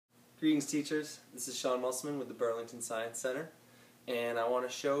Greetings, teachers. This is Sean Musselman with the Burlington Science Center, and I want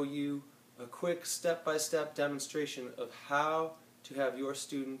to show you a quick step-by-step demonstration of how to have your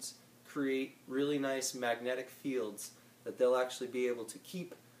students create really nice magnetic fields that they'll actually be able to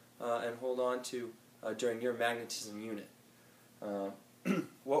keep and hold on to during your magnetism unit.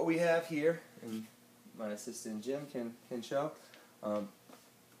 What we have here, and my assistant Jim can show,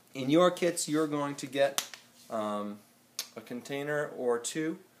 in your kits you're going to get a container or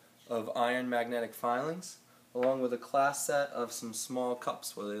two of iron magnetic filings, along with a class set of some small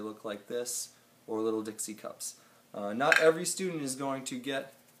cups, whether they look like this or little Dixie cups. Not every student is going to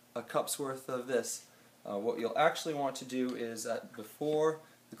get a cup's worth of this. What you'll actually want to do is before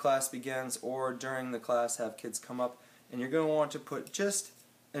the class begins or during the class have kids come up, and you're going to want to put just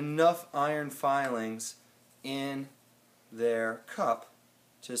enough iron filings in their cup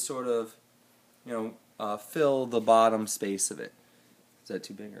to sort of, fill the bottom space of it. Is that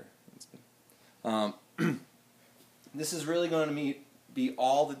too big or? This is really going to be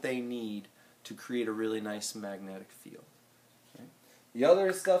all that they need to create a really nice magnetic field. Okay. The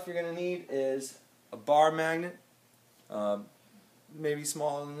other stuff you're going to need is a bar magnet, maybe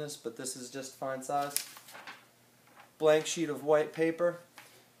smaller than this, but this is just fine size, blank sheet of white paper,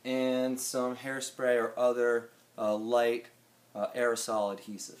 and some hairspray or other light aerosol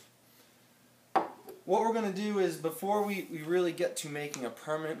adhesive. What we're going to do is, before we really get to making a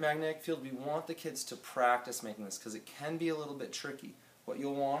permanent magnetic field, we want the kids to practice making this because it can be a little bit tricky. What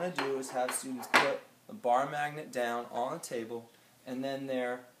you'll want to do is have students put a bar magnet down on a table and then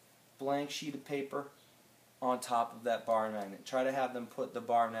their blank sheet of paper on top of that bar magnet. Try to have them put the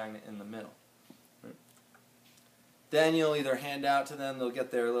bar magnet in the middle. Right. Then you'll either hand out to them, they'll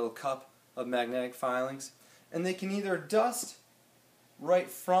get their little cup of magnetic filings, and they can either dust right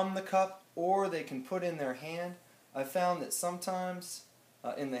from the cup or they can put in their hand. I found that sometimes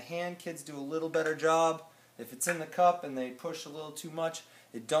in the hand kids do a little better job. If it's in the cup and they push a little too much,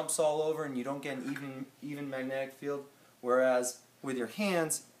 it dumps all over and you don't get an even magnetic field. Whereas with your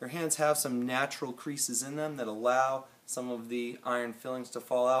hands have some natural creases in them that allow some of the iron fillings to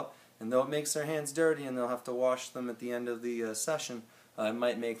fall out. And though it makes their hands dirty and they'll have to wash them at the end of the session, it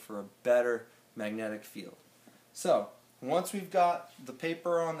might make for a better magnetic field. So once we've got the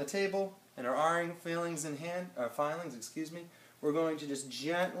paper on the table and our iron filings in hand, we're going to just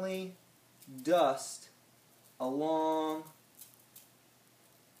gently dust along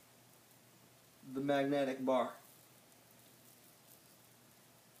the magnetic bar.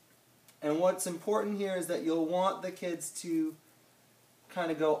 And what's important here is that you'll want the kids to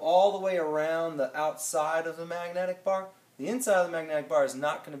kind of go all the way around the outside of the magnetic bar. The inside of the magnetic bar is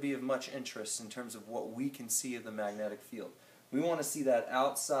not going to be of much interest in terms of what we can see of the magnetic field. We want to see that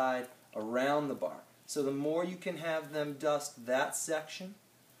outside around the bar. So the more you can have them dust that section,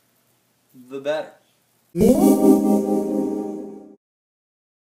 the better.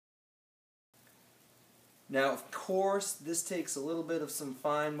 Now, of course, this takes a little bit of some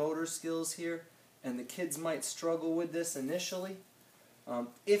fine motor skills here, and the kids might struggle with this initially.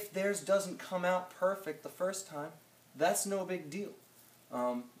 If theirs doesn't come out perfect the first time, that's no big deal.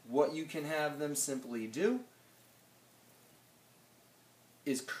 What you can have them simply do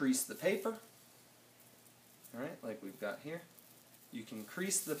is crease the paper. Alright, like we've got here. You can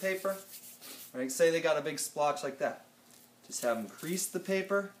crease the paper. Right, say they got a big splotch like that. Just have them crease the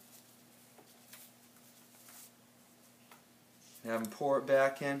paper. And have them pour it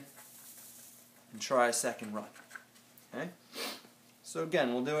back in and try a second run. Okay? So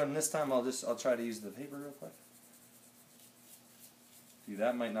again, we'll do it, and this time I'll try to use the paper real quick. See,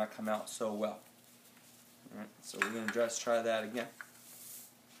 that might not come out so well. Alright, so we're going to just try that again.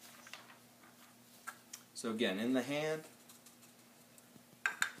 So again, in the hand,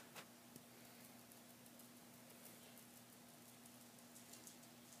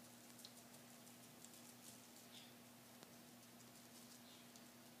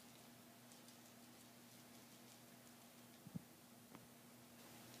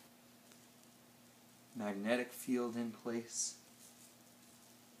 magnetic field in place.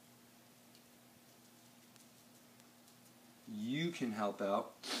 You can help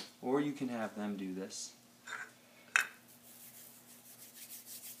out, or you can have them do this.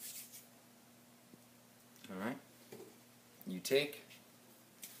 Alright, you take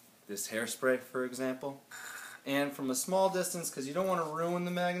this hairspray, for example, and from a small distance, because you don't want to ruin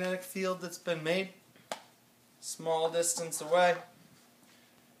the magnetic field that's been made, small distance away,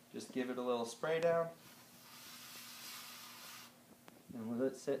 just give it a little spray down and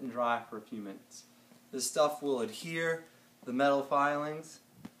let it sit and dry for a few minutes. This stuff will adhere the metal filings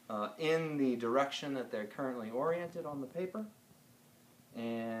in the direction that they're currently oriented on the paper.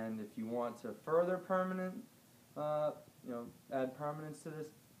 And if want to further add permanence to this,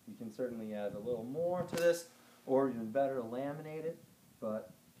 you can certainly add a little more to this, or even better, laminate it.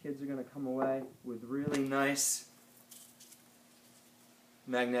 But kids are going to come away with really nice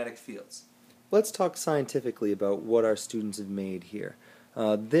magnetic fields. Let's talk scientifically about what our students have made here.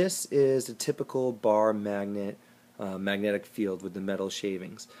 This is a typical bar magnetic field with the metal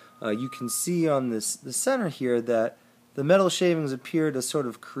shavings. You can see on the center here that the metal shavings appear to sort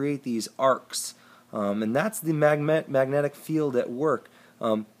of create these arcs, and that's the magnetic field at work.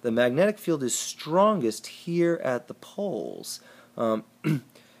 The magnetic field is strongest here at the poles,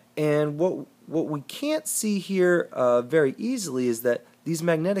 and what we can't see here very easily is that these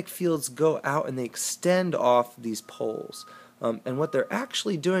magnetic fields go out and they extend off these poles. And what they're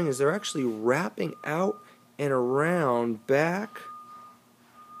actually doing is they're actually wrapping out and around back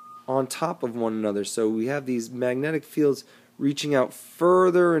on top of one another. So we have these magnetic fields reaching out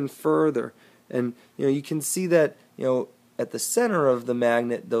further and further. And you can see that at the center of the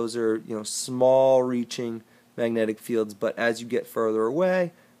magnet, those are small reaching magnetic fields, but as you get further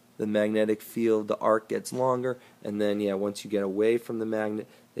away, the magnetic field, the arc gets longer, and then once you get away from the magnet,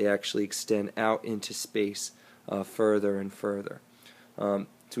 they actually extend out into space further and further. So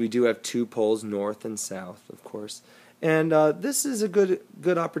we do have two poles, north and south, of course. And this is a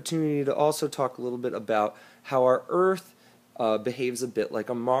good opportunity to also talk a little bit about how our Earth behaves a bit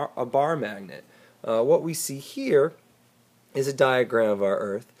like a bar magnet. What we see here is a diagram of our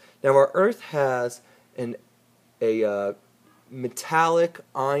Earth. Now our Earth has a metallic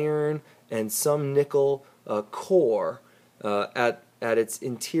iron and some nickel core at its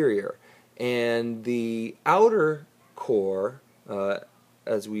interior, and the outer core,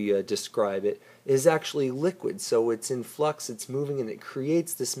 as we describe it, is actually liquid, so it's in flux, it's moving, and it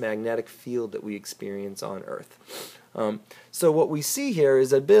creates this magnetic field that we experience on Earth. So what we see here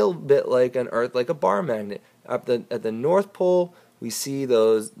is a bit like an Earth, like a bar magnet. At the North Pole, we see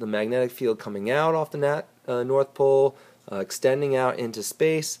the magnetic field coming out off the North Pole, extending out into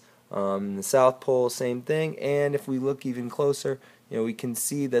space. The South Pole, same thing. And if we look even closer, we can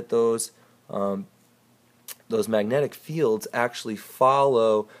see that those magnetic fields actually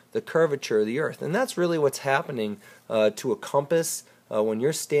follow the curvature of the Earth. And that's really what's happening to a compass. When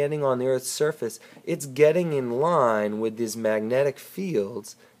you're standing on the Earth's surface, it's getting in line with these magnetic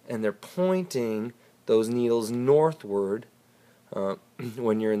fields, and they're pointing those needles northward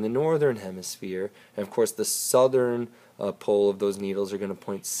when you're in the northern hemisphere. And of course, the southern pole of those needles are going to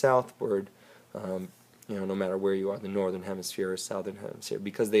point southward, no matter where you are, the northern hemisphere or southern hemisphere,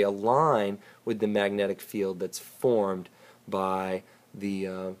 because they align with the magnetic field that's formed by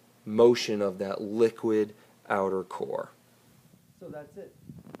the motion of that liquid outer core. So that's it.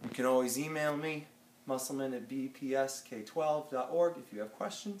 You can always email me, musselman@bpsk12.org if you have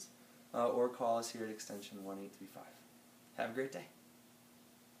questions, or call us here at extension 1835. Have a great day.